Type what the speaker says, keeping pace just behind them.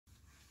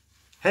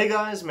Hey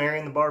guys,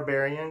 Marion the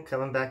Barbarian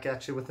coming back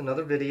at you with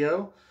another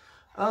video.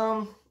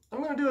 I'm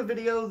going to do a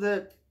video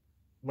that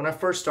when I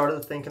first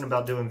started thinking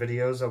about doing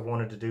videos, I've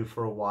wanted to do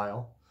for a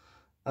while.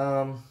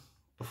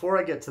 Before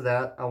I get to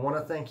that, I want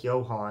to thank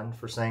Johan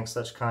for saying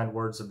such kind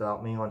words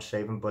about me on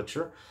Shave and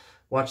Butcher.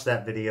 Watch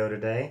that video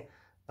today.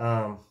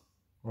 I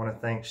want to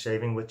thank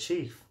Shaving with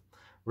Chief.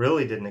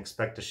 Really didn't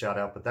expect a shout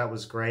out, but that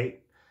was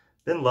great.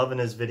 Been loving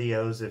his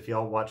videos. If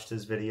y'all watched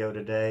his video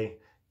today,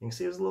 you can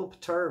see he was a little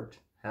perturbed.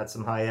 Had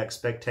some high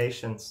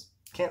expectations.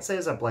 Can't say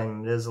as I blame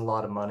him. It is a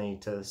lot of money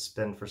to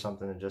spend for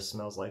something that just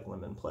smells like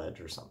lemon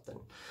pledge or something.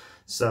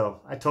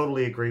 So I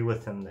totally agree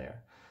with him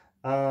there.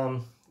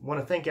 Want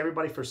to thank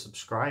everybody for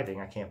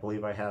subscribing. I can't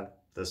believe I have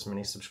this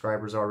many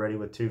subscribers already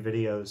with 2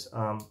 videos.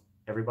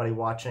 Everybody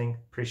watching,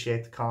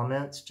 appreciate the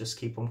comments. Just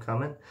keep them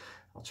coming.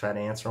 I'll try to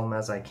answer them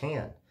as I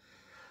can.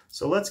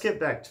 So let's get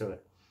back to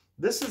it.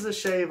 This is a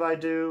shave I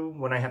do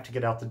when I have to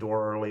get out the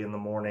door early in the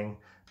morning.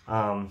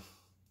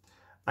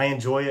 I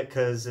enjoy it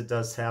because it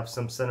does have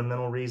some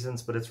sentimental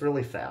reasons, but it's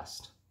really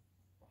fast.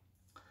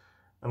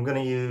 I'm going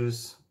to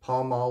use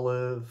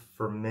Palmolive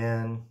for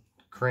Men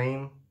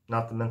cream,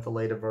 not the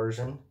mentholated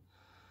version.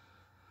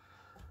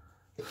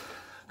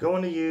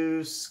 Going to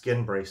use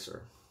Skin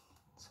Bracer.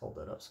 Let's hold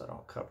that up so I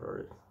don't cover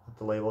it with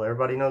the label.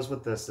 Everybody knows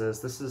what this is.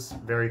 This is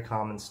very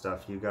common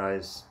stuff. You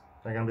guys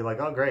are going to be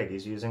like, oh great,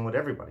 he's using what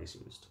everybody's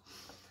used.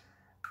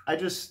 I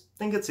just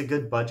think it's a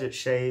good budget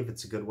shave.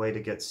 It's a good way to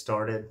get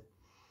started.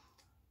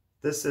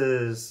 This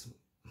is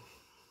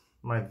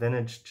my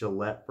vintage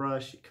Gillette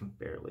brush. You can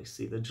barely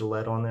see the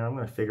Gillette on there. I'm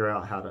going to figure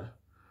out how to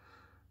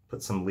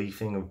put some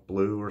leafing of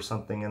blue or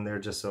something in there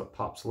just so it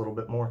pops a little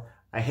bit more.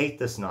 I hate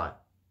this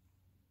knot.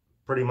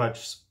 Pretty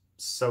much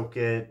soak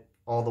it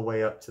all the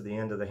way up to the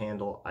end of the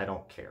handle. I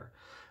don't care.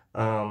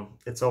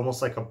 It's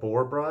almost like a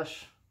boar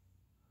brush.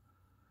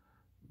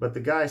 But the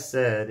guy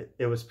said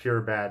it was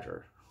pure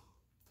badger.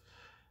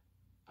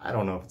 I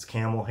don't know if it's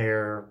camel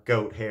hair,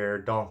 goat hair,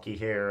 donkey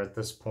hair at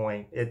this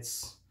point.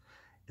 It's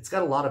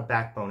got a lot of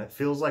backbone. It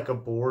feels like a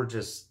boar,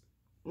 just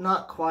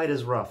not quite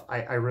as rough.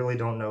 I really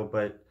don't know,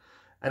 but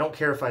I don't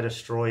care if I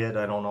destroy it.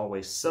 I don't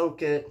always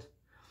soak it.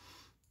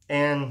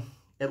 And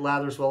it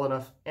lathers well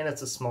enough, and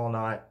it's a small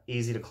knot,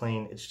 easy to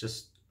clean. It's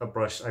just a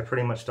brush I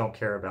pretty much don't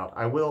care about.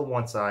 I will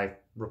once I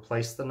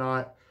replace the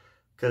knot,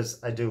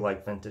 because I do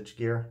like vintage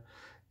gear.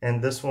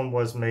 And this one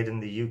was made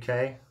in the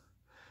UK,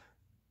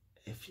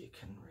 if you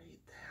can read.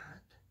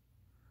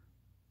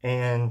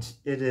 And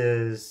it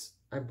is,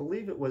 I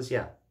believe it was,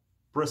 yeah,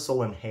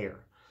 bristle and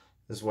hair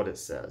is what it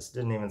says.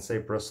 Didn't even say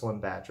bristle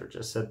and badger,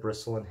 just said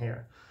bristle and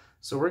hair.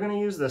 So we're going to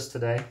use this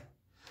today.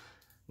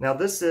 Now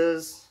this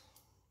is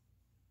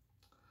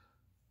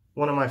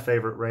one of my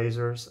favorite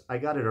razors. I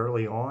got it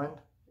early on.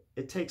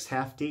 It takes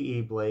half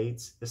DE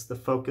blades. It's the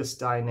Focus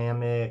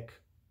Dynamic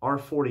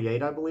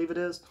R48, I believe it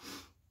is.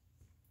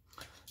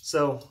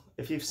 So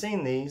if you've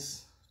seen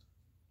these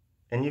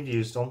and you've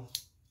used them,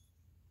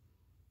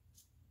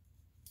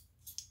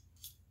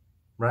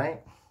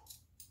 right?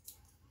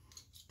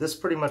 This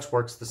pretty much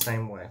works the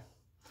same way.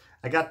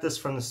 I got this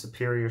from the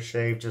Superior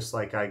Shave, just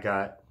like I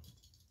got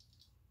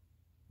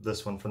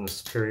this one from the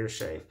Superior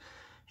Shave.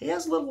 He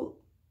has little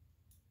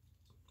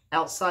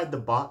outside the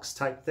box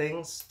type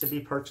things to be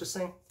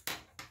purchasing.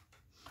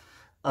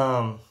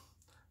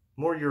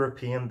 More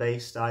European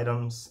based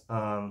items,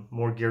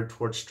 more geared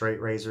towards straight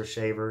razor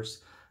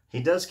shavers. He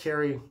does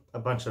carry a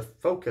bunch of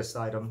Focus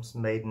items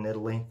made in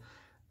Italy.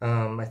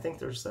 I think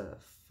there's a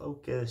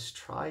Focus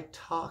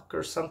Tritok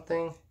or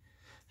something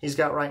he's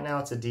got right now.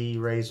 It's a DE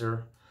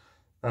razor,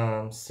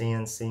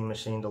 CNC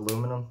machined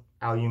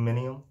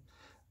aluminium.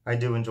 I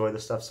do enjoy the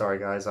stuff. Sorry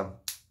guys, I'm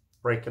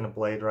breaking a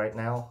blade right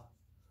now.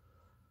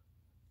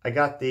 I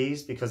got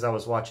these because I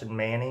was watching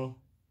Manny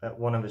at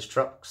one of his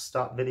truck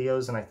stop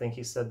videos, and I think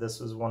he said this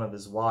was one of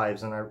his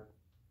wives, and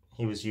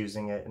he was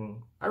using it,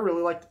 and I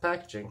really like the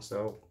packaging,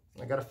 so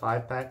I got a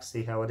 5-pack,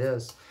 see how it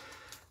is.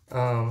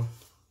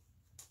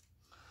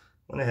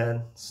 Went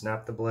ahead,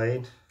 snapped the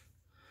blade,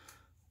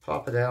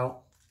 pop it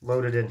out,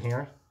 load it in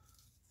here.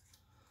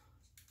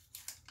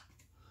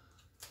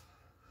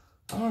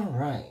 All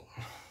right,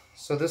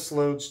 so this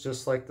loads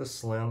just like the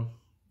Slim.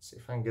 Let's see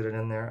if I can get it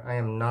in there. I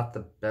am not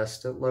the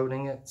best at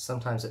loading it.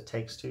 Sometimes it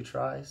takes 2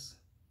 tries.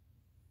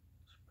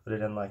 Put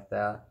it in like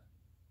that.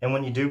 And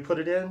when you do put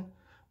it in,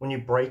 when you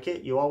break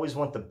it, you always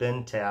want the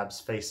bend tabs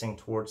facing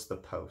towards the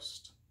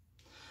post.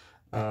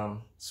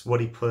 It's what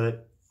he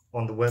put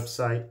on the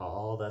website.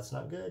 Oh, that's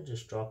not good.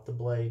 Just drop the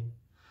blade.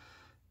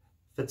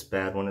 If it's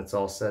bad when it's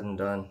all said and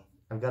done.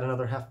 I've got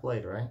another half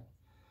blade, right?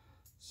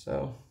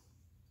 So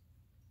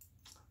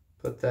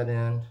put that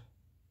in.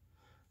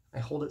 I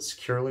hold it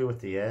securely with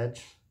the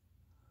edge.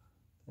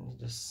 And you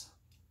just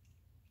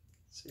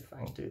see if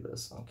I can do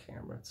this on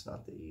camera. It's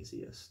not the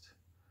easiest.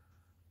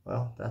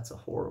 Well, that's a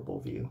horrible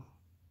view.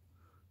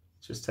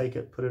 Just take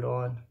it, put it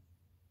on,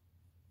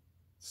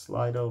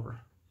 slide over.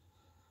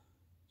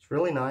 It's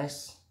really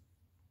nice.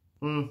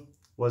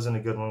 Wasn't a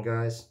good one,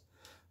 guys.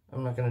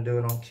 I'm not going to do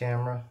it on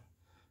camera.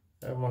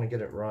 I want to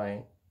get it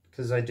right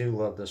because I do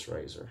love this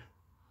razor.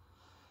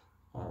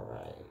 All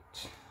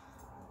right.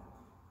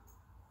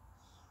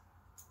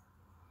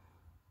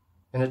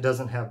 And it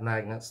doesn't have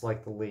magnets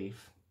like the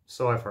leaf.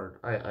 So I've heard.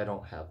 I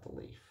don't have the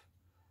leaf.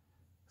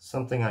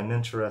 Something I'm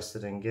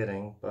interested in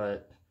getting,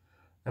 but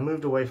I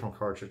moved away from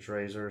cartridge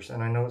razors,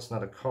 and I know it's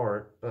not a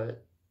cart,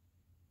 but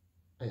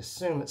I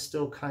assume it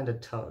still kind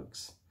of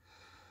tugs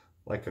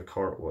like a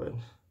cart would.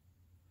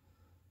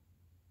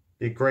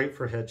 Be great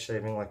for head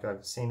shaving like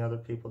I've seen other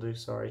people do.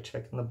 Sorry,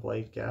 checking the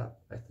blade gap.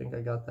 I think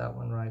I got that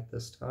one right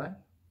this time.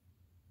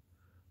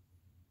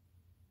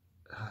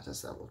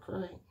 Does that look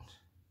right?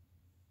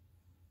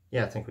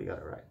 Yeah, I think we got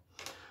it right.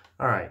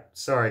 All right,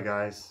 sorry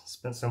guys.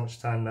 Spent so much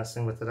time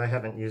messing with it. I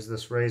haven't used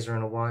this razor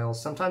in a while.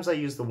 Sometimes I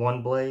use the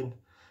one blade.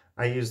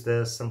 I use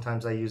this.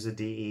 Sometimes I use a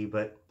DE,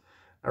 but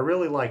I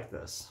really like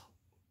this.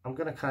 I'm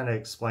going to kind of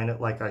explain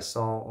it like I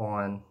saw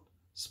on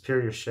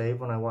Superior Shave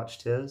when I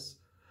watched his.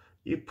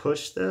 You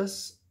push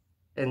this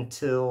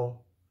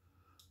until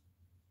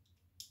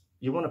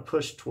you want to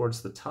push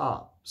towards the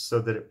top so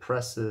that it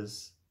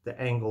presses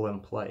the angle in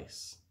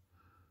place.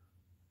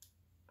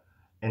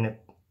 And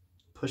it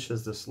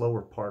pushes this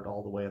lower part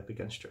all the way up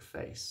against your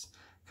face.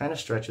 Kind of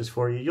stretches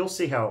for you. You'll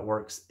see how it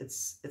works.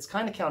 It's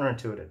kind of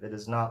counterintuitive. It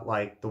is not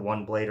like the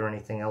one blade or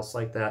anything else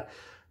like that,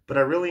 but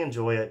I really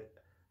enjoy it.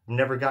 I've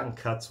never gotten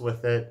cuts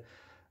with it.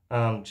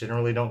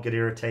 Generally don't get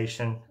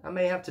irritation. I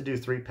may have to do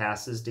 3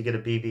 passes to get a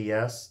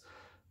BBS,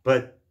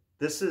 but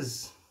this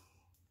is,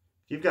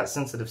 if you've got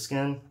sensitive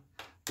skin,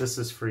 this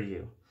is for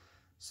you.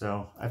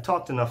 So I've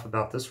talked enough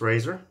about this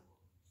razor.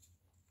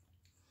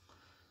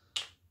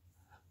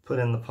 Put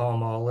in the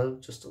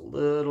Palmolive just a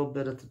little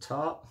bit at the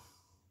top.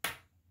 A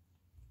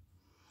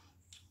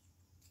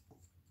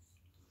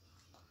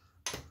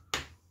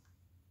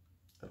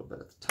little bit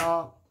at the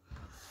top.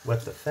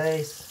 Wet the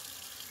face.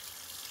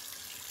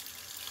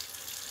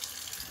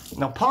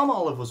 Now,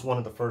 Palmolive was one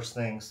of the first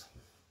things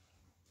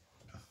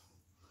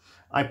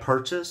I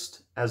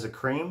purchased as a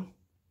cream.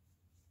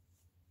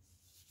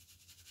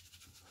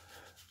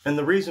 And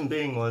the reason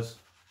being was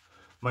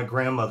my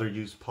grandmother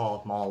used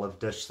Palmolive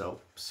dish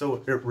soap.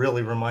 So it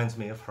really reminds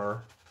me of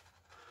her.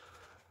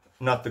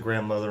 Not the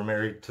grandmother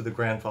married to the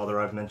grandfather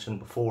I've mentioned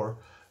before,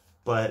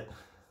 but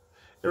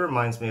it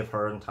reminds me of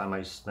her and the time I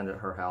used to spend at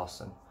her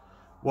house, and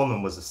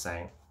woman was a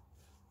saint.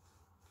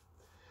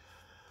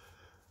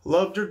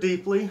 Loved her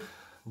deeply,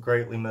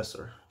 greatly miss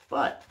her.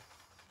 But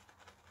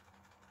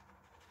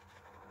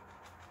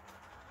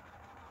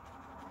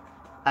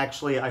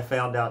actually, I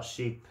found out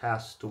she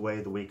passed away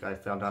the week I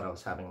found out I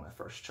was having my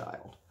first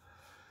child.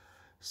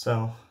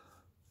 So,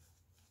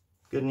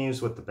 good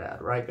news with the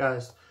bad, right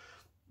guys?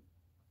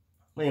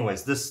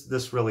 Anyways,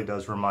 this really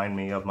does remind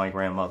me of my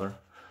grandmother.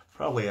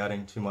 Probably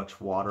adding too much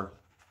water.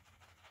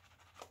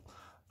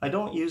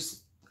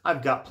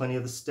 I've got plenty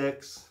of the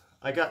sticks.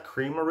 I got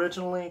cream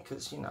originally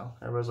because, you know,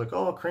 everybody's like,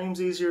 oh,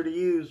 cream's easier to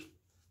use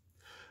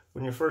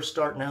when you're first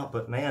starting out.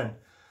 But man,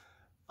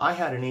 I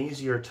had an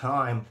easier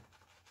time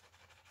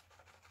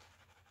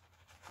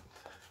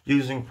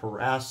using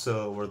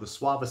Parasso or the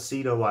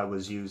Suavecito I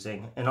was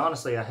using. And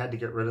honestly, I had to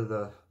get rid of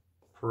the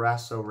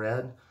Parasso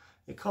Red.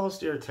 It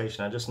caused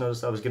irritation. I just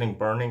noticed I was getting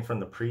burning from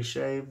the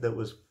pre-shave that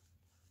was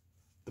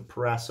the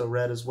Parasso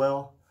Red as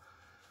well.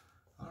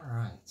 All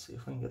right, see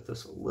if we can get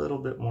this a little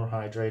bit more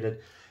hydrated.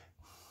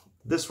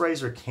 This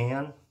razor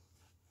can.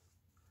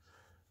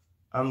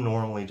 I'm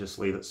normally just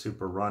leave it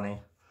super runny.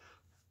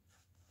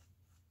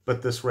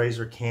 But this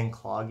razor can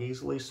clog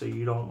easily, so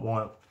you don't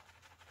want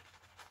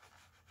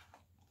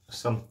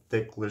some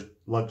thick,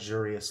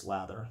 luxurious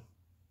lather.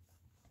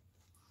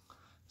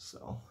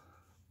 So,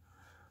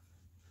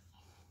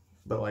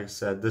 but like I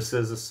said, this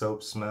is a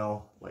soap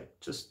smell, like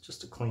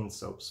just a clean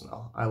soap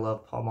smell. I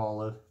love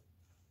Palmolive.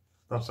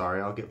 I'm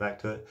sorry, I'll get back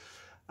to it.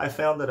 I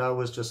found that I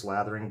was just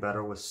lathering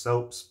better with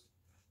soaps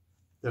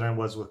than I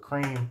was with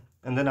cream,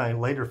 and then I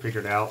later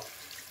figured out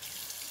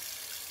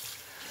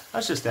I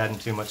was just adding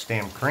too much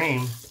damn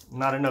cream,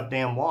 not enough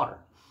damn water.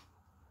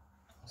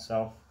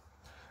 So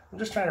I'm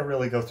just trying to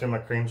really go through my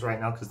creams right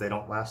now because they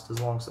don't last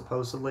as long,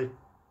 supposedly.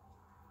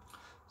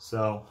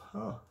 So,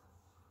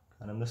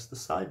 kind of missed the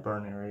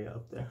sideburn area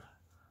up there.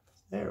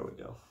 There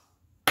we go.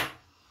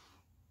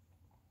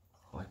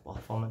 Wipe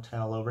off on the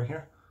towel over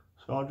here.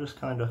 So I'll just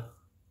kind of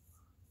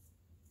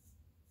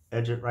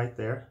edge it right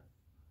there.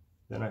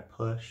 Then I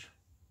push.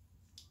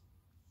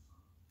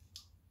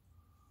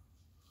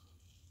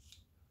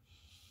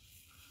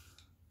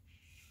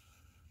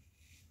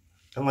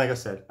 And like I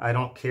said, I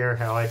don't care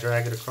how I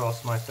drag it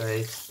across my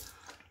face.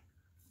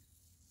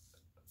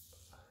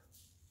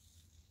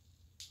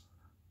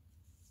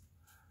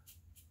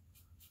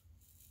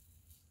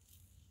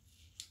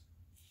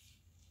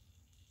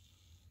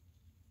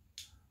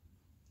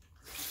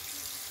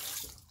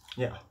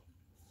 Yeah.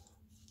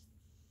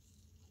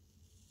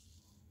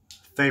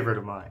 Favorite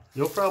of mine.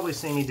 You'll probably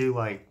see me do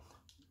like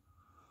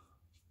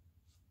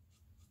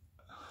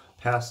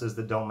passes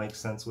that don't make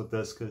sense with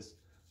this because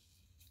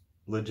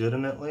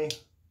legitimately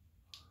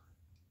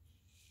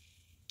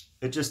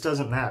it just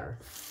doesn't matter.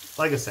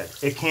 Like I said,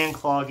 it can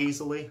clog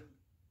easily,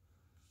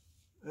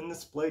 And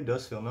this blade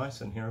does feel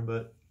nice in here,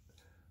 but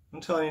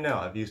I'm telling you now,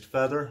 I've used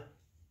feather.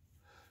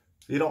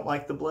 If you don't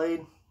like the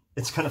blade,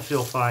 it's gonna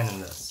feel fine in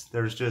this.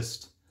 There's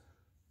just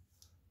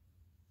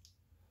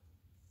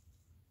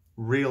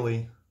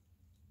there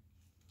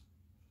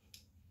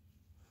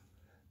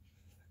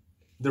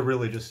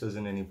really just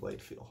isn't any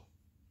blade feel.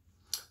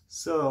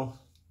 So,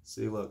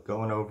 see, look,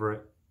 going over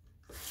it,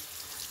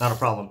 not a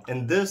problem.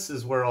 And this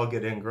is where I'll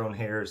get ingrown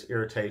hairs,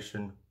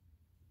 irritation,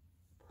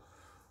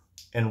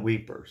 and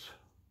weepers.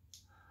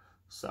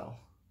 So,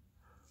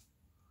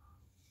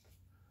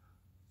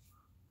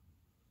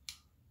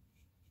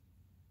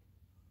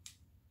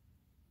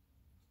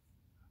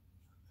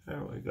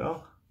 there we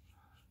go.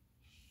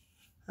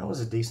 That was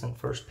a decent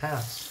first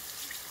pass.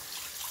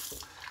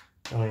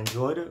 Really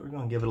enjoyed it. We're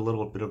going to give it a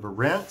little bit of a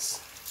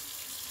rinse.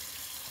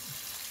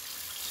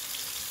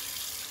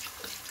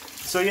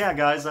 So yeah,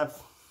 guys, I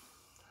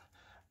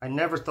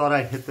never thought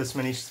I'd hit this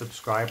many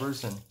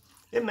subscribers, and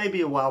it may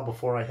be a while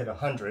before I hit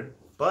 100,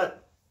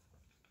 but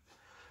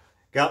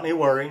got me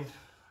worried.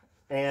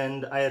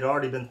 And I had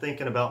already been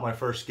thinking about my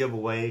first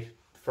giveaway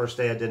the first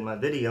day I did my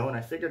video, and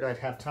I figured I'd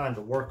have time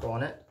to work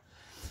on it.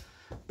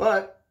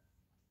 But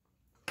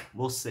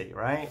we'll see,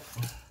 right?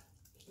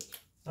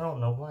 I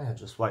don't know why I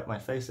just wiped my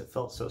face. It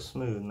felt so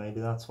smooth.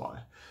 Maybe that's why.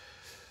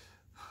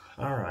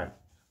 All right.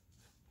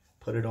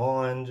 Put it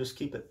on. Just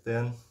keep it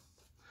thin.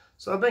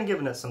 So I've been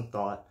giving it some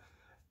thought.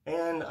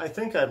 And I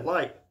think I'd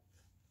like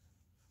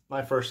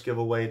my first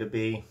giveaway to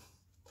be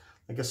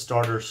like a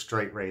starter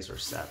straight razor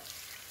set.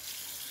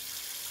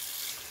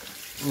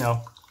 You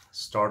know,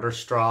 starter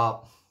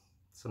strop,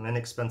 some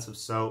inexpensive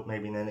soap,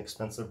 maybe an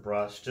inexpensive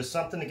brush. Just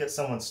something to get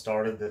someone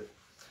started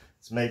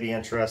that's maybe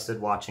interested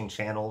watching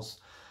channels.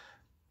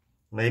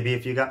 Maybe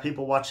if you got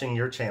people watching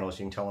your channels,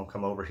 you can tell them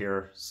come over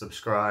here,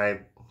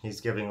 subscribe.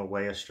 He's giving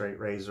away a straight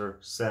razor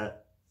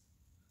set.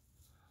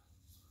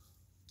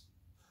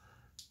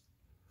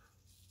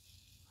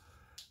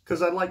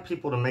 Because I'd like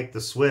people to make the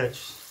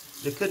switch.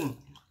 They couldn't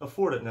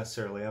afford it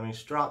necessarily. I mean,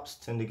 strops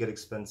tend to get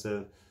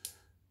expensive.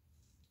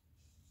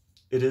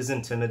 It is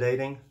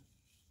intimidating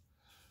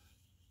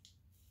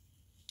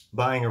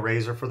buying a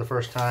razor for the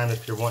first time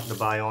if you're wanting to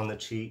buy on the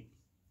cheap.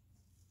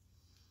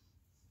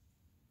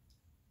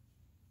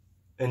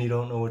 And you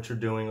don't know what you're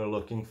doing or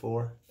looking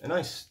for. And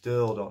I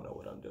still don't know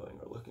what I'm doing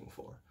or looking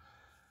for.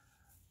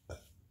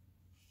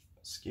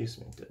 Excuse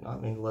me, did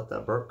not mean to let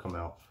that burp come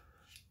out.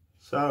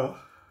 So,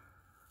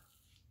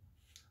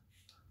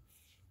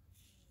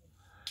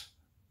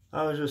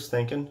 I was just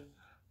thinking,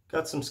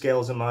 got some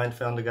scales in mind,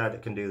 found a guy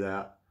that can do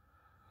that.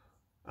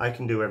 I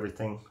can do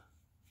everything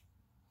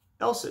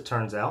else, it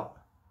turns out.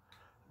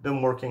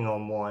 Been working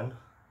on one.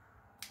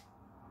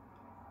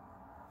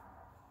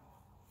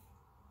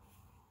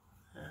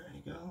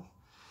 Go.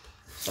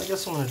 So I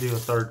guess I'm going to do a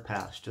third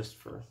pass just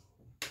for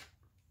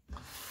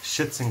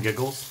shits and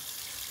giggles.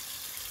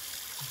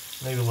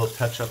 Maybe a little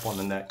touch up on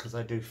the neck because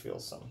I do feel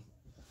some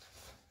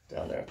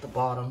down there at the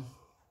bottom.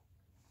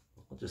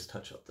 We'll just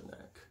touch up the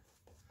neck.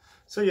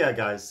 So yeah,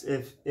 guys,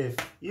 if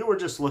you were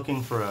just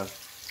looking for a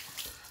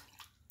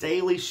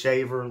daily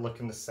shaver,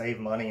 looking to save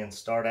money and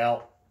start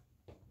out,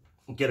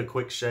 get a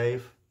quick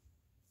shave,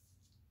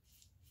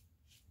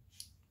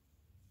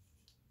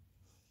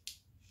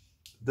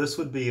 this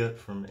would be it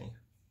for me.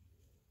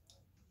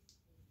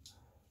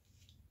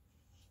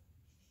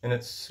 And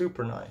it's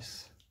super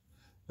nice.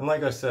 And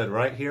like I said,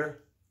 right here,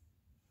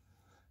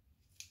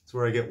 it's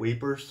where I get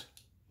weepers,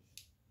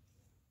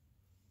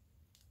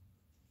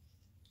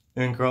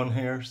 ingrown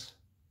hairs,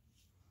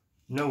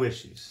 no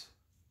issues.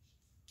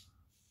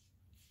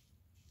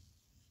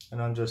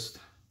 And I'm just,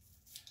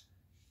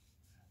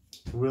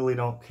 really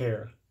don't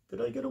care.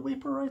 Did I get a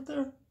weeper right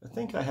there? I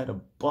think I had a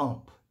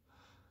bump.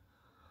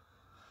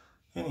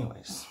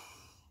 Anyways,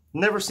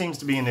 never seems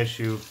to be an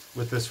issue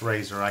with this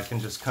razor. I can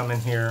just come in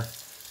here,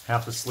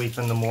 half asleep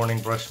in the morning,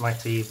 brush my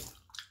teeth,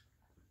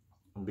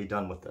 and be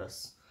done with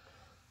this.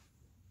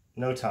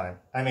 No time.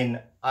 I mean,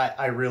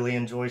 I really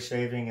enjoy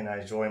shaving and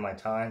I enjoy my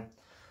time.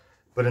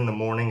 But in the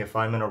morning, if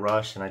I'm in a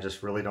rush and I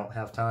just really don't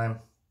have time,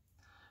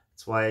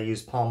 that's why I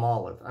use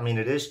Palmolive. I mean,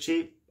 it is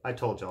cheap. I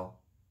told y'all.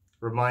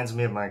 Reminds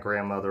me of my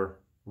grandmother.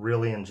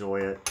 Really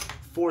enjoy it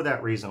for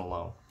that reason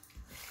alone.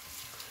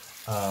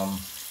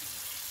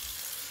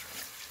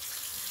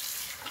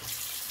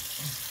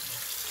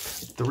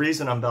 The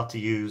reason I'm about to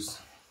use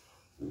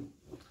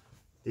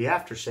the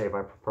aftershave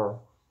I prefer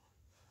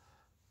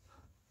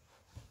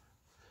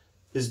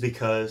is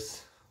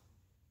because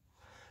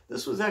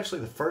this was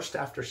actually the first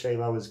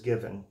aftershave I was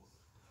given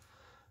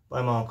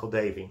by my Uncle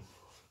Davy.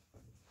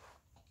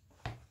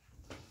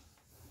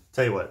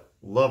 Tell you what,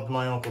 loved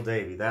my Uncle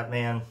Davy. That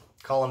man,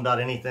 call him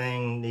about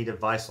anything, need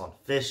advice on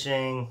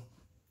fishing.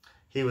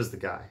 He was the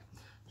guy.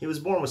 He was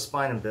born with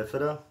spina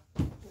bifida.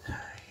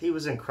 He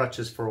was in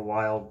crutches for a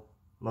while,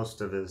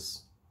 most of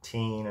his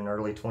teen and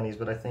early 20s,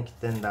 but I think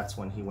then that's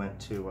when he went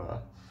to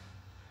a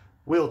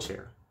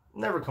wheelchair.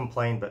 Never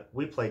complained, but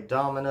we played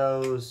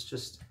dominoes,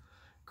 just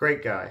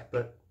great guy.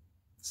 But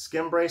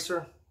skin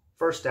bracer,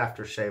 first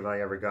aftershave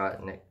I ever got,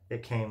 and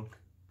it came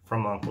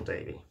from Uncle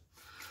Davey.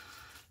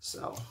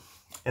 So,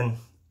 and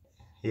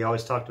he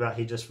always talked about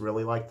he just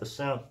really liked the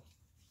scent.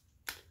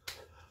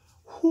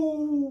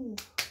 Whoo!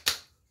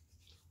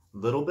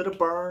 Little bit of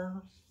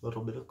burn,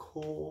 little bit of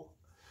cool.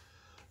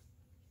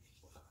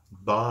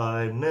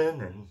 By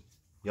men, and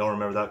y'all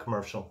remember that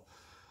commercial?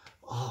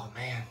 Oh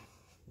man,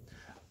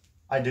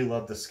 I do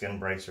love the skin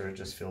bracer. It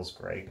just feels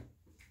great.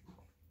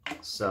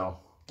 So,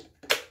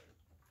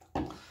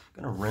 I'm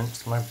gonna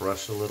rinse my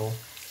brush a little.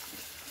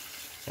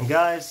 And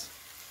guys,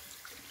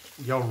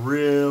 y'all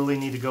really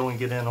need to go and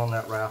get in on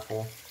that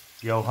raffle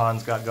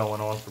Johan's got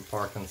going on for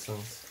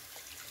Parkinson's.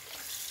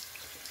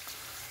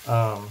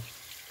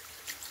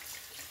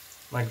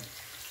 My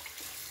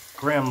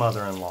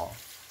grandmother-in-law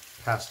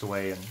passed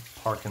away, and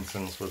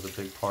Parkinson's was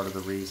a big part of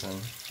the reason.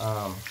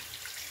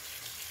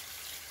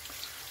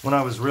 When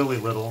I was really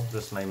little,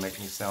 this may make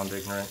me sound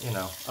ignorant, you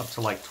know, up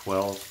to like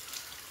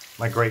 12,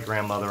 my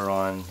great-grandmother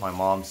on my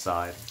mom's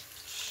side,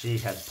 she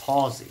had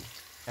palsy.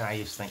 And I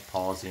used to think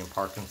palsy and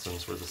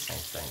Parkinson's were the same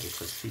thing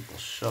because people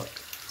shook.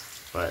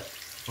 But,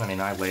 I mean,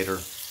 I later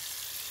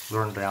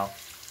learned about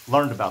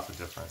the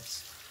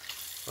difference.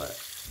 But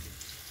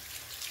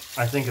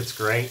I think it's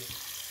great.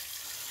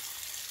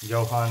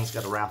 Johan's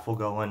got a raffle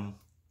going.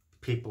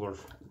 People are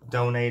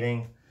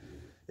donating.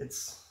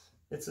 It's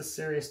a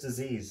serious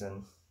disease,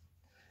 and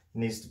it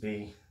needs to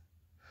be,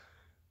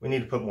 we need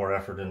to put more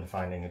effort into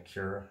finding a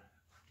cure.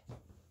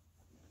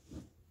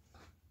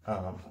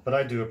 But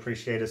I do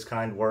appreciate his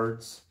kind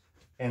words.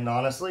 And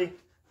honestly,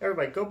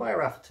 everybody go buy a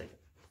raffle ticket.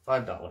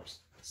 $5.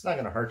 It's not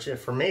going to hurt you.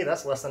 For me,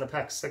 that's less than a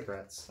pack of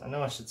cigarettes. I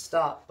know I should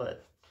stop,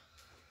 but,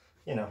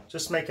 you know,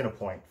 just making a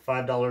point.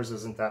 $5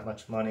 isn't that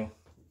much money.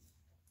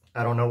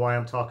 I don't know why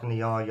I'm talking to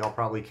y'all. Y'all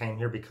probably came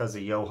here because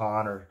of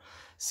Johan or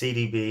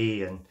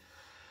CDB, and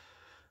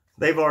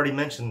they've already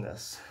mentioned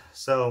this.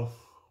 So,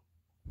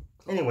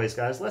 anyways,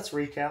 guys, let's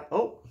recap.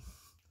 Oh,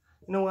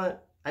 you know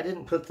what? I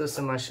didn't put this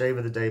in my shave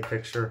of the day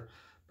picture,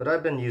 but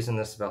I've been using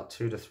this about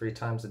 2 to 3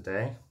 times a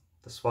day.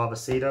 The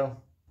Suavecito.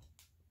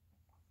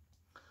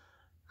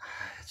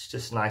 It's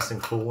just nice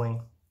and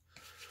cooling.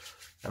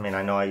 I mean,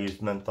 I know I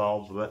used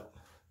menthol, but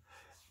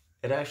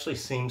it actually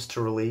seems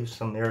to relieve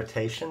some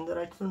irritation that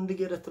I tend to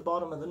get at the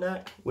bottom of the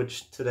neck,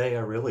 which today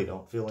I really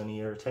don't feel any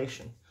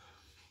irritation.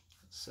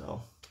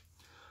 So,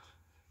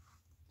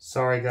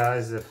 sorry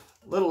guys if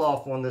a little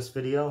off on this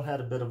video. Had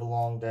a bit of a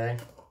long day.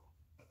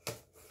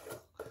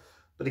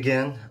 But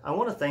again, I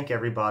want to thank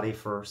everybody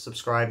for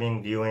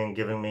subscribing, viewing,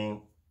 giving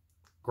me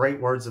great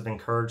words of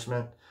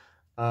encouragement.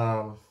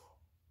 So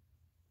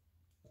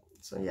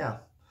yeah,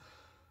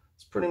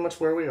 it's pretty much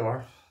where we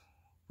are.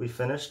 We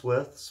finished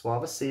with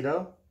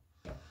Suavecito,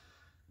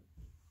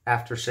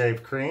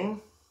 aftershave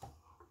cream.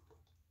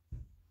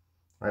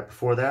 Right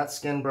before that,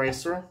 skin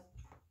bracer.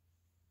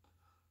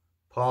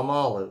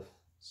 Palmolive,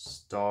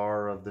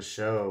 star of the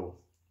show.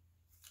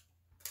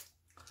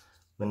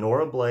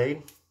 Minora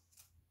blade.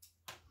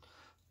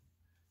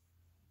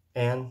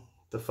 And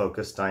the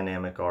Focus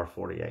Dynamic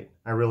R48.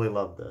 I really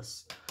love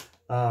this.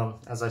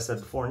 As I said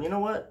before, and you know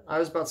what? I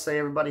was about to say,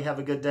 everybody have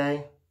a good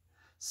day.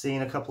 See you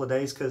in a couple of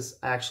days, because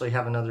I actually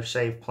have another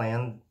shave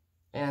planned.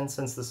 And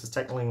since this is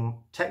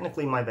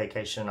technically my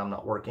vacation, I'm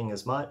not working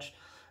as much.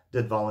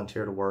 Did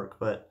volunteer to work,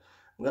 but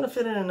I'm going to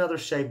fit in another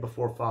shave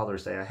before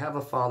Father's Day. I have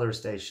a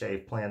Father's Day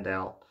shave planned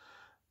out.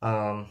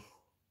 Kind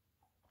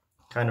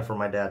of for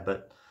my dad,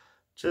 but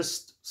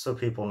just so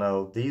people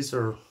know, these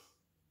are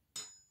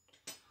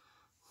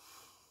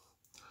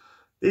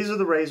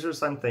the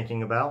razors I'm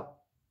thinking about.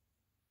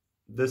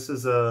 This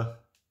is a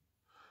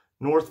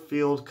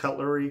Northfield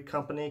Cutlery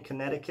Company,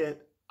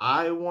 Connecticut.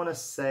 I want to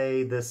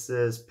say this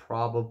is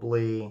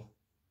probably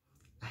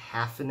a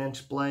 1/2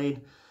 inch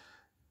blade.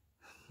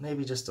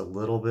 Maybe just a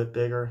little bit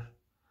bigger.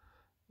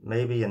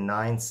 Maybe a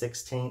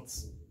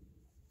 9/16.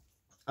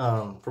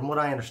 From what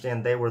I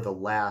understand, they were the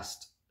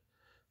last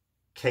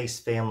Case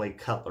family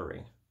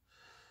cutlery.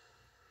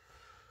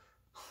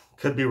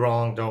 Could be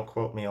wrong, don't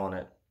quote me on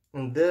it.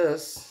 And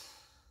this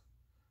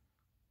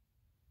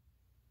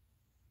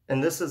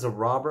is a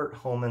Robert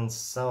Homan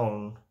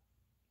sewn,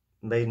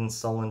 made in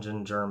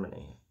Solingen,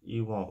 Germany.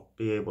 You won't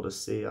be able to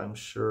see, I'm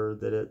sure,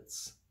 that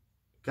it's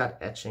got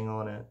etching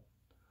on it.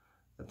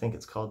 I think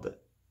it's called the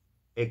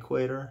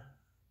Equator.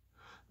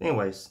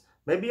 Anyways,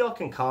 maybe y'all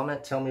can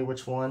comment, tell me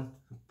which one.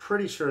 I'm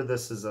pretty sure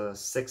this is a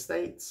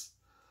 6/8.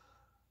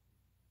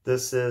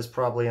 This is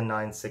probably a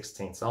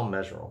 9/16. I'll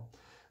measure them.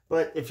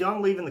 But if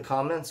y'all leave in the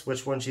comments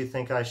which ones you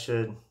think I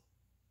should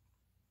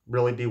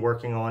really be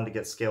working on to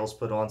get scales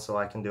put on so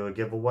I can do a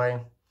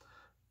giveaway,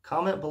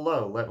 comment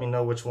below. Let me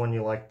know which one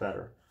you like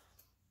better.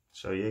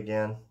 Show you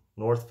again.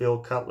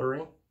 Northfield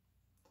Cutlery.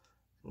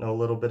 Know a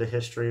little bit of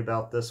history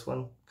about this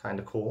one. Kind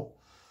of cool.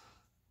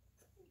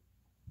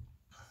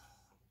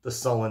 The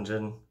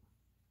Solingen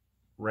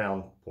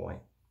round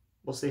point.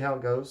 We'll see how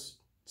it goes.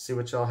 See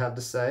what y'all have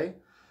to say.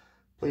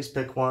 Please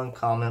pick one.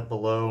 Comment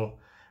below.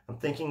 I'm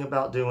thinking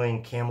about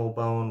doing camel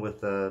bone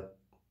with a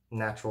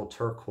natural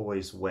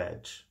turquoise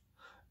wedge.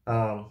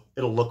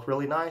 It'll look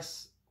really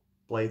nice.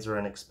 Blades are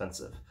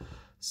inexpensive.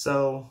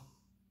 So,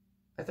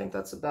 I think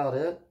that's about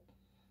it.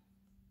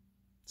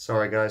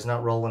 Sorry guys,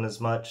 not rolling as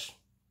much.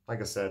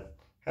 Like I said,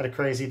 had a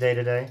crazy day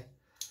today.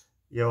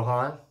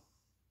 Johan,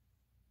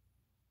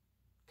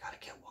 gotta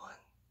get one.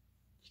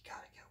 You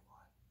gotta get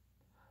one.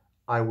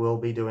 I will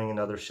be doing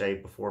another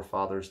shave before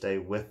Father's Day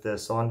with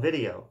this on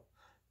video,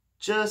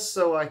 just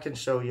so I can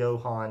show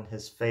Johan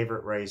his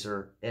favorite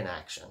razor in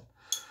action.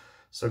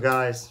 So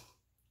guys,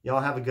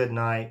 y'all have a good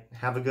night.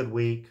 Have a good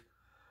week.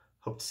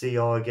 Hope to see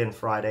y'all again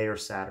Friday or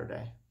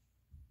Saturday.